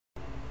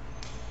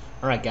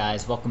Alright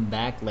guys, welcome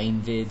back.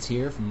 LaneVids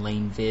here from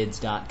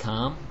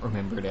LaneVids.com.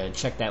 Remember to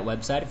check that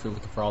website if you're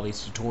looking for all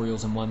these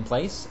tutorials in one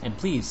place. And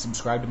please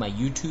subscribe to my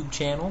YouTube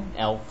channel,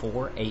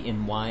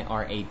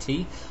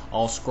 L4ANYRAT,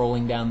 all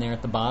scrolling down there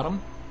at the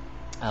bottom.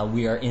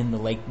 We are in the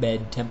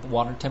Lakebed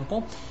water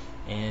temple,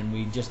 and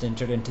we just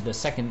entered into the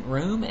second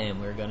room,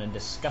 and we're going to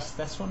discuss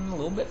this one a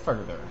little bit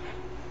further.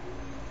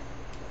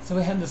 So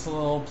we have this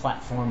little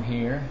platform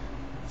here.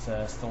 It's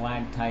a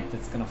stalactite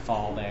that's going to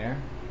fall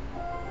there.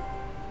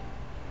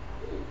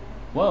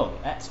 Whoa,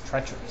 that's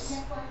treacherous.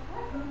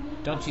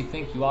 Don't you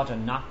think you ought to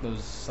knock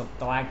those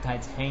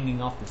stalactites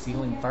hanging off the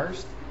ceiling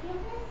first?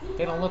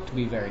 They don't look to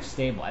be very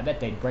stable. I bet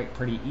they'd break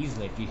pretty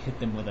easily if you hit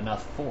them with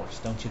enough force,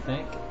 don't you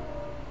think?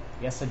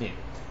 Yes, I do.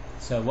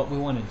 So what we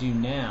want to do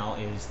now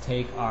is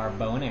take our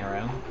bow and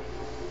arrow.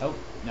 Oh,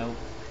 no.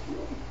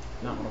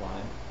 Not what I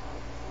wanted.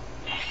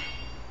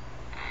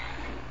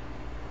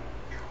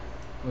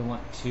 We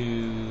want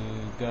to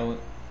go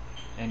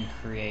and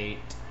create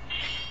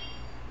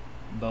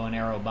bow and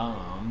arrow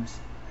bombs.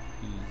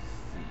 Easy.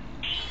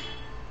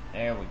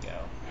 There we go.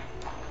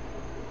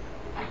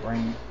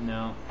 Bring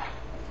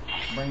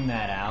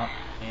that out,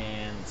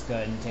 and let's go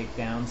ahead and take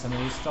down some of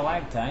these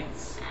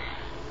stalactites.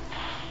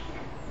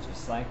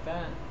 Just like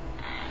that.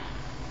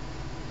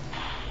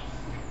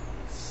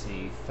 Let's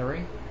see,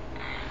 3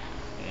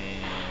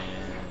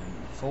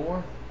 and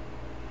 4.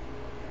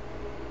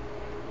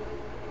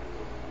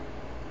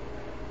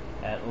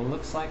 That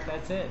looks like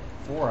that's it.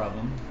 4 of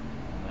them.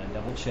 I'm gonna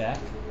double check.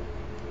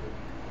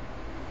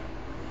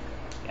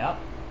 Yep.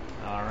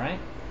 Alright.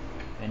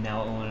 And now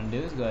what we want to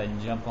do is go ahead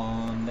and jump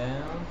on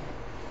down.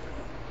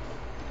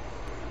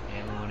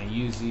 And we want to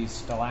use these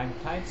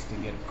stalactites to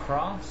get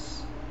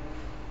across.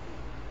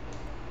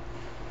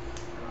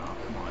 Oh,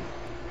 come on.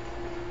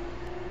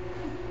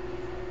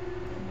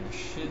 And there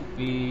should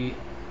be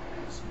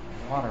some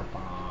water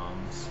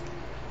bombs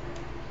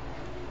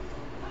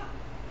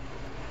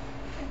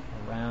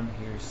around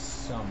here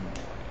somewhere.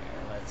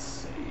 Let's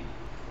see.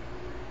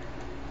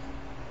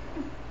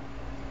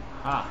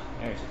 Ah,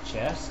 there's a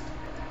chest.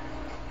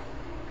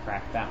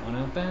 Crack that one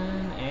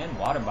open, and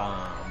water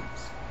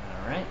bombs.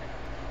 Alright.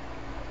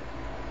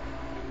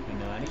 We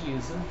know how to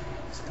use them.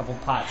 There's a couple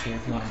pots here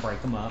if you want to break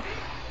them up.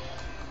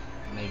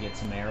 You may get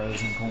some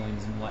arrows and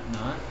coins and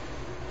whatnot.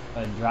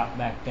 Go ahead and drop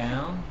back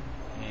down,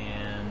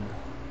 and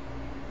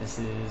this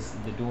is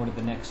the door to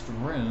the next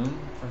room.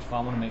 First of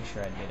all, I want to make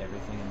sure I did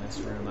everything in this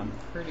room. I'm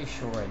pretty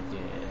sure I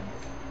did.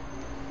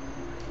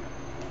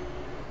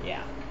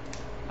 Yeah.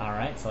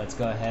 Alright, so let's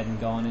go ahead and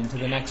go on into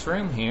the next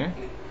room here.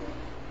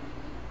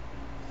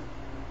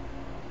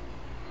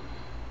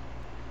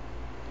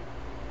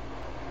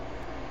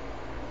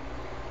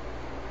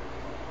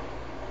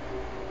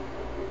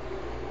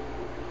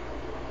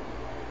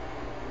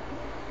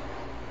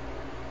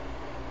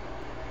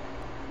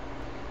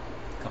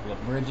 A couple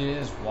of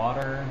bridges,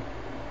 water,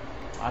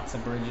 lots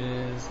of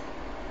bridges.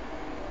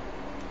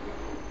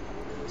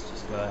 Let's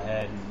just go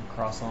ahead and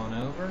cross on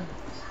over.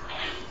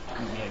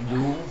 Give me a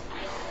ghoul.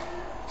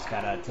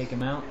 Gotta take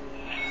him out.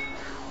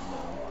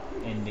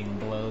 Ending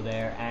blow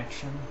there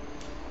action.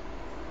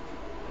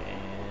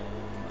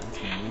 And let's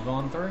move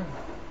on through.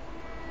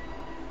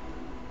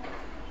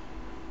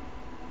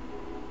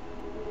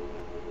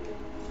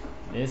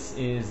 This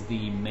is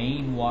the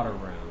main water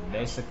room.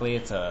 Basically,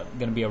 it's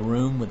gonna be a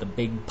room with a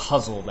big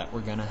puzzle that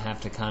we're gonna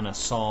have to kind of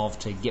solve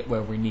to get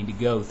where we need to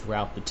go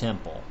throughout the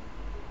temple.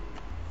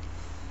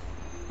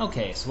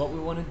 Okay, so what we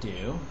want to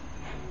do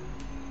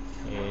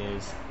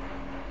is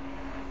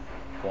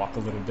walk a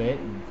little bit,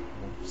 and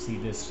we'll see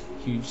this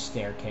huge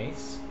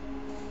staircase.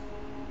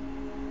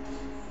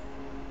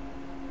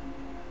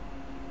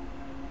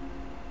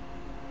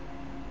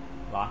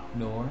 Locked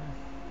door.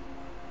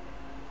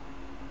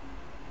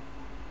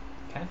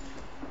 Okay,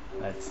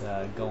 let's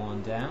go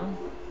on down.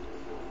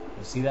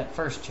 You'll see that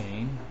first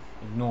chain.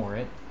 Ignore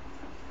it.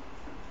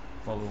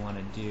 What we want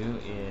to do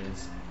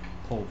is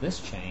pull this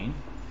chain.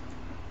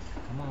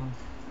 Come on.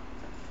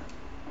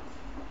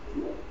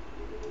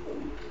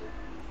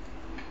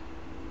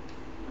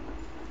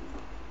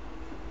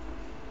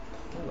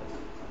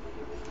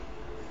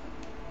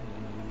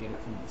 Get it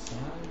from the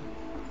side.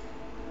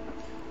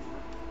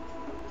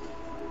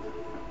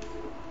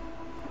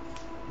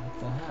 What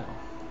the hell?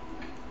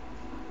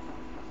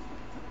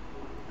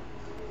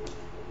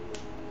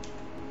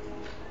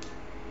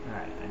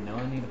 Alright, I know I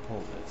need to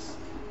pull this.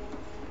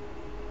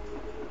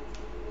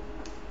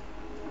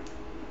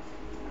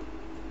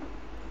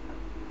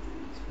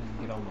 So we can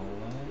get on the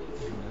ledge.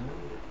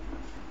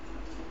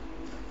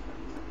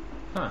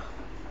 No. Huh.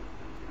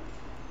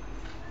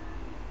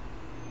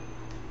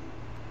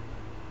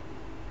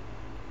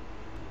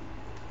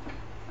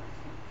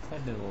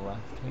 Head to the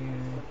left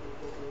here.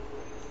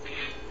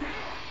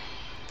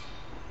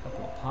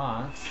 Couple of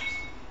pots.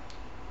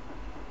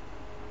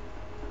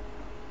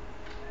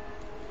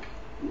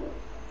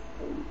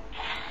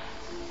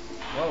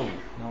 Whoa,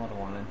 not what I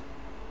wanted.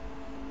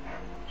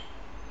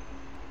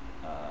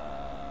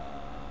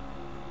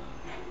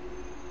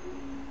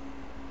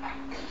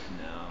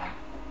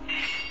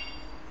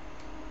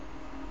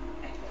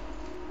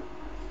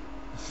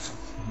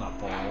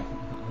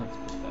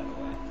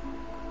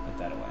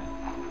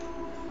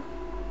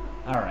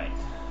 Alright.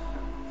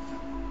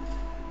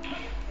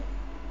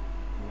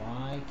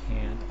 Why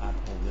can't I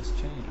pull this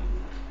chain?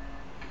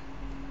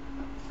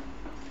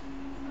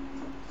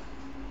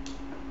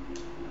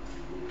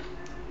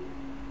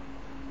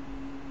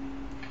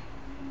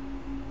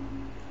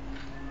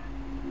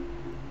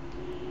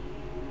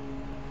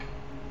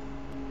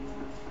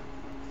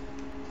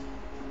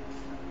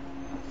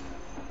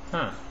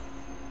 Huh.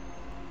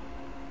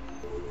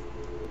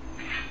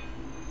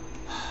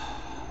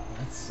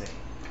 Let's see.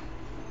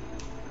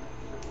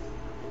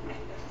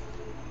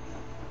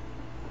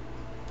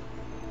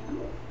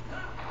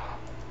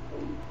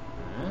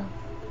 Huh?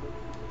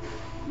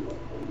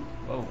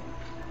 Whoa.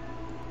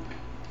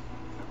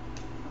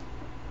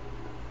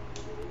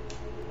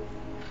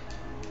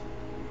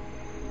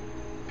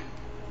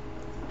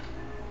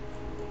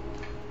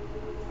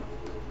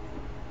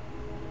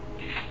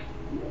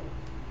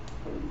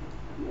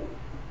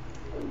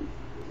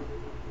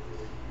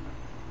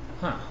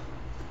 Huh.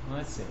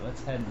 Let's see.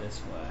 Let's head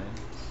this way.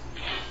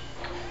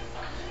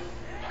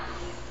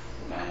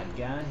 Bad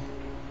guy.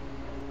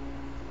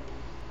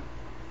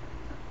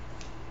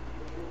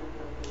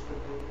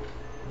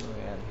 What do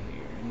we have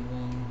here?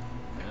 Anything?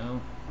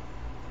 No.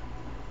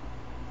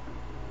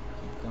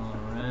 Keep going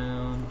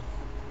around.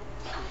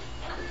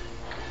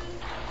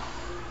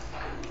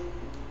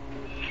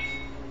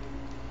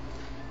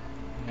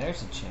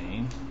 There's a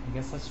chain. I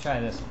guess let's try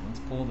this one. Let's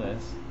pull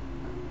this.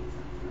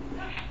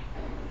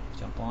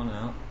 Jump on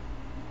out.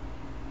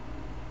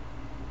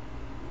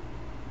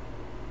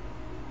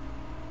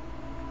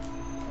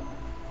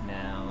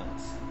 Now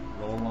let's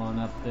roll on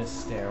up this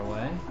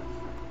stairway.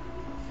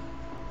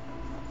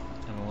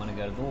 And we want to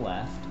go to the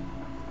left.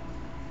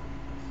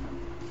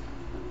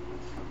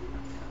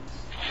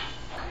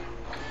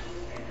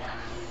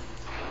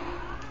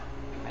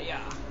 Hiya!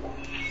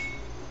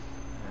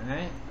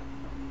 Alright.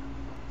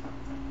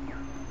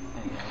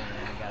 And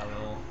I got a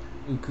little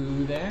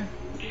Ooccoo there.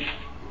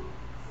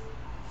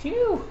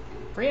 Phew!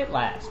 Free at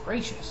last.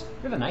 Gracious.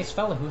 You're the nice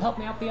fellow who helped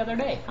me out the other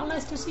day. How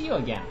nice to see you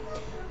again.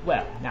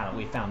 Well, now that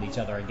we've found each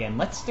other again,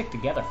 let's stick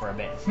together for a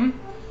bit,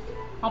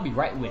 I'll be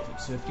right with you,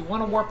 so if you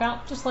want to warp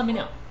out, just let me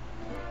know.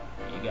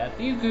 You got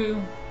the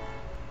Ooccoo.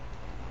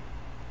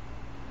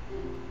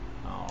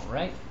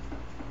 Alright.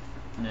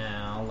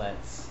 Now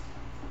let's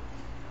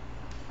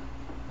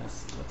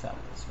out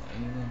this way.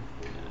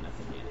 No,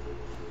 nothing yet.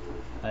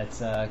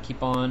 Let's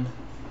keep on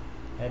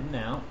heading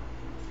out.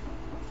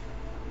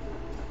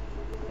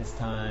 This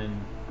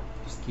time,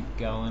 just keep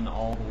going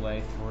all the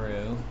way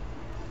through.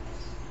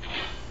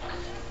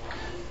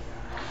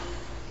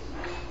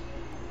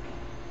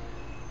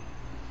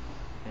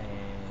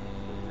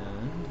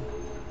 And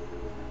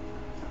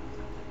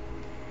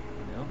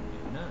no,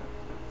 maybe not.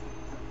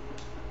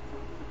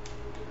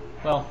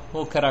 Well,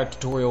 we'll cut our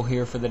tutorial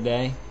here for the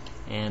day,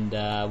 and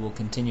we'll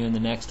continue in the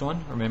next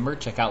one. Remember,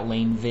 check out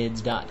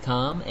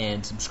LaneVids.com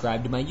and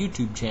subscribe to my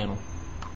YouTube channel.